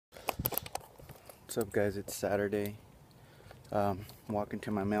What's up, guys? It's Saturday. Walking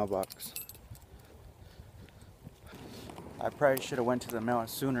to my mailbox. I probably should have went to the mail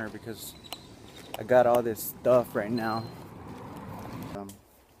sooner because I got all this stuff right now. I'm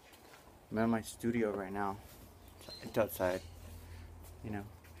in my studio right now. It's outside. You know.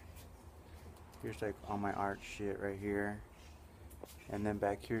 Here's like all my art shit right here. And then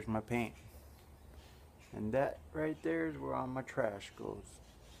back here's my paint. And that right there is where all my trash goes.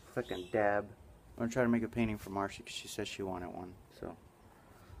 Fucking dab. I'm gonna try to make a painting for Marcy because she said she wanted one. So,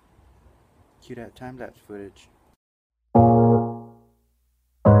 cue that time-lapse footage.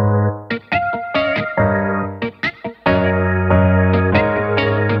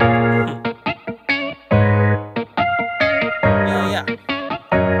 Yeah.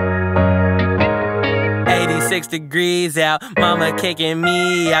 86 degrees out, mama kicking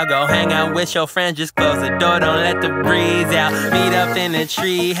me out. Go hang out with your friends, just close the door, don't let the breeze out. Meet up in the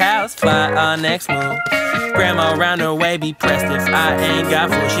tree house, fly our next move. Grandma round her way, be pressed if I ain't got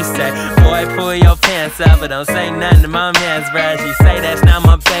food. She say, boy, pull your pants up, but don't say nothing to my man's bruh. She say, that's not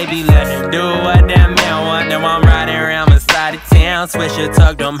my baby, let her do what that man want. Now I'm riding around my side of town, Swisher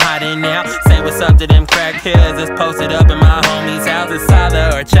tuck them hiding out. Say what's up to them crackheads that's posted up in my homie's house. It's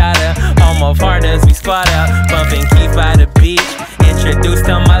Sada or Chada, homo partners, we squad up, bumping Keith by the beach. Introduced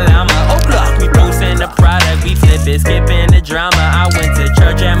to my llama, oh block, we boosting the product, we flip it, skipping the drama. I went to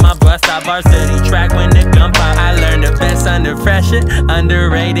church at my bus stop, varsity track when the gun pop. I learned the best under pressure,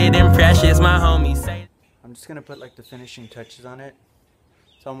 underrated and precious, my homies say. I'm just gonna put like the finishing touches on it.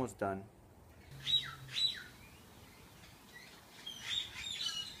 It's almost done.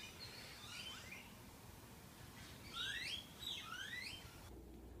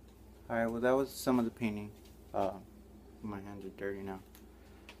 Alright, well that was some of the painting. My hands are dirty now.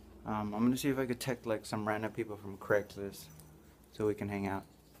 I'm gonna see if I could text like some random people from Craigslist so we can hang out.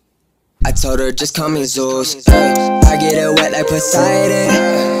 I told her just call me Zeus. I get it wet like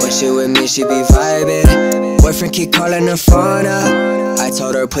Poseidon. When she with me, she be vibing. Boyfriend keep calling her phone up. I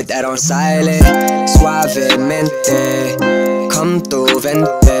told her put that on silent. Suavemente, come through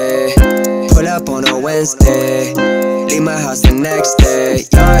vente. Pull up on a Wednesday, leave my house the next day.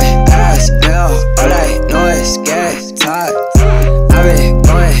 Young ass girl, all I know is get tired. I been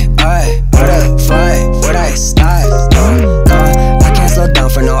going, what the fuck would I stop? I can't slow down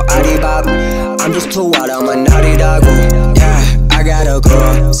for no Adibop. I'm just too wild, I'm a naughty dog. Yeah, I gotta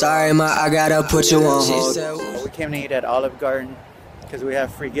go. Sorry, ma, I gotta put you on hold. We came to eat at Olive Garden because we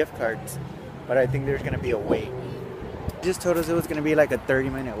have free gift cards, but I think there's gonna be a wait. They just told us it was gonna be like a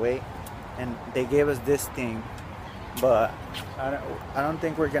 30-minute wait, and they gave us this thing, but I don't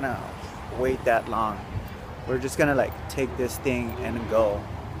think we're gonna wait that long. We're just gonna like take this thing and go.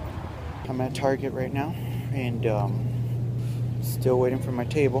 I'm at Target right now, and still waiting for my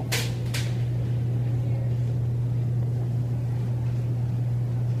table.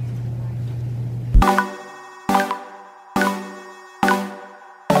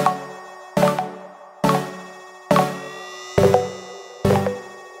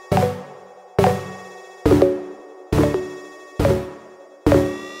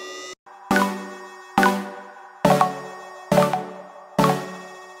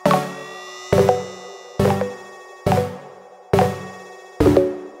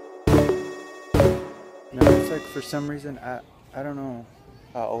 Like for some reason I don't know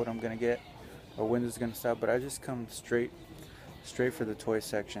how old I'm gonna get or when this is gonna stop, but I just come straight for the toy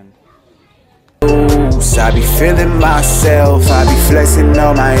section. I be feeling myself, I be flexing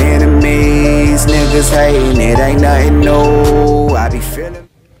on my enemies. Niggas hating, it ain't nothing new. I be feeling.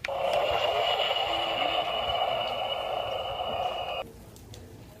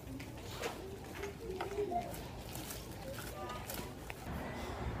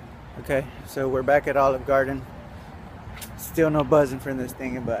 Okay, so we're back at Olive Garden. Still no buzzing from this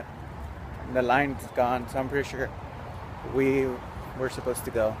thing, but the line's gone, so I'm pretty sure we were supposed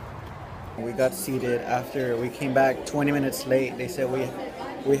to go. We got seated after we came back 20 minutes late. They said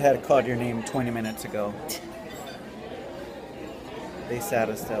we had called your name 20 minutes ago. They sat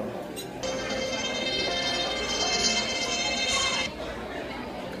us though.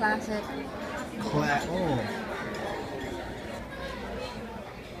 Classic. Oh.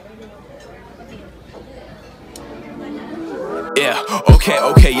 Yeah,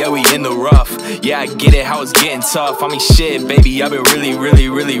 okay, yeah, we in the rough. Yeah, I get it, how it's getting tough. I mean, shit, baby, I've been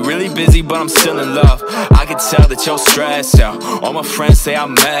really busy, but I'm still in love. I can tell that you're stressed out. All my friends say I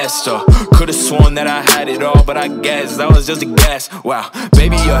messed up. Could've sworn that I had it all, but I guess that was just a guess. Wow,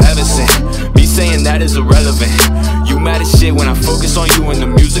 baby, you're heaven sent. Me saying that is irrelevant. You mad as shit when I focus on you, and the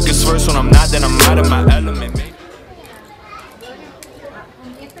music is first. When I'm not, then I'm out of my element.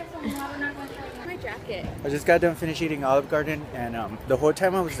 jacket. I just got done finished eating Olive Garden, and the whole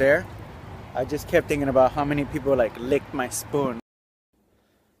time I was there, I just kept thinking about how many people like licked my spoon.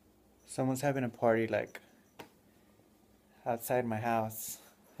 Someone's having a party like outside my house.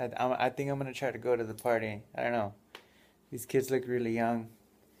 I think I'm gonna try to go to the party. I don't know. These kids look really young.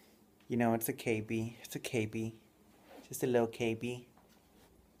 You know, it's a KB. It's a KB. Just a little KB.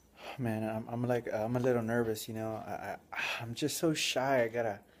 Man, I'm a little nervous. You know, I'm just so shy.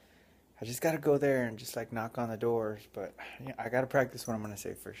 I just gotta go there and just like knock on the doors. But yeah, I gotta practice what I'm gonna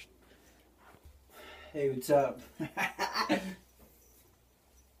say first. Hey, what's up? There's another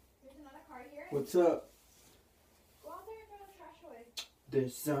car here. What's up? Go out there and throw the trash away.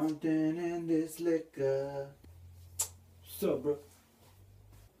 There's something in this liquor. What's up, bro?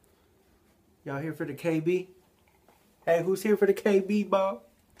 Y'all here for the KB? Hey, who's here for the KB, Bob?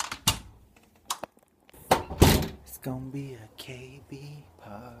 It's gonna be a KB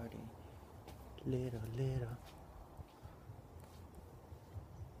party. Little.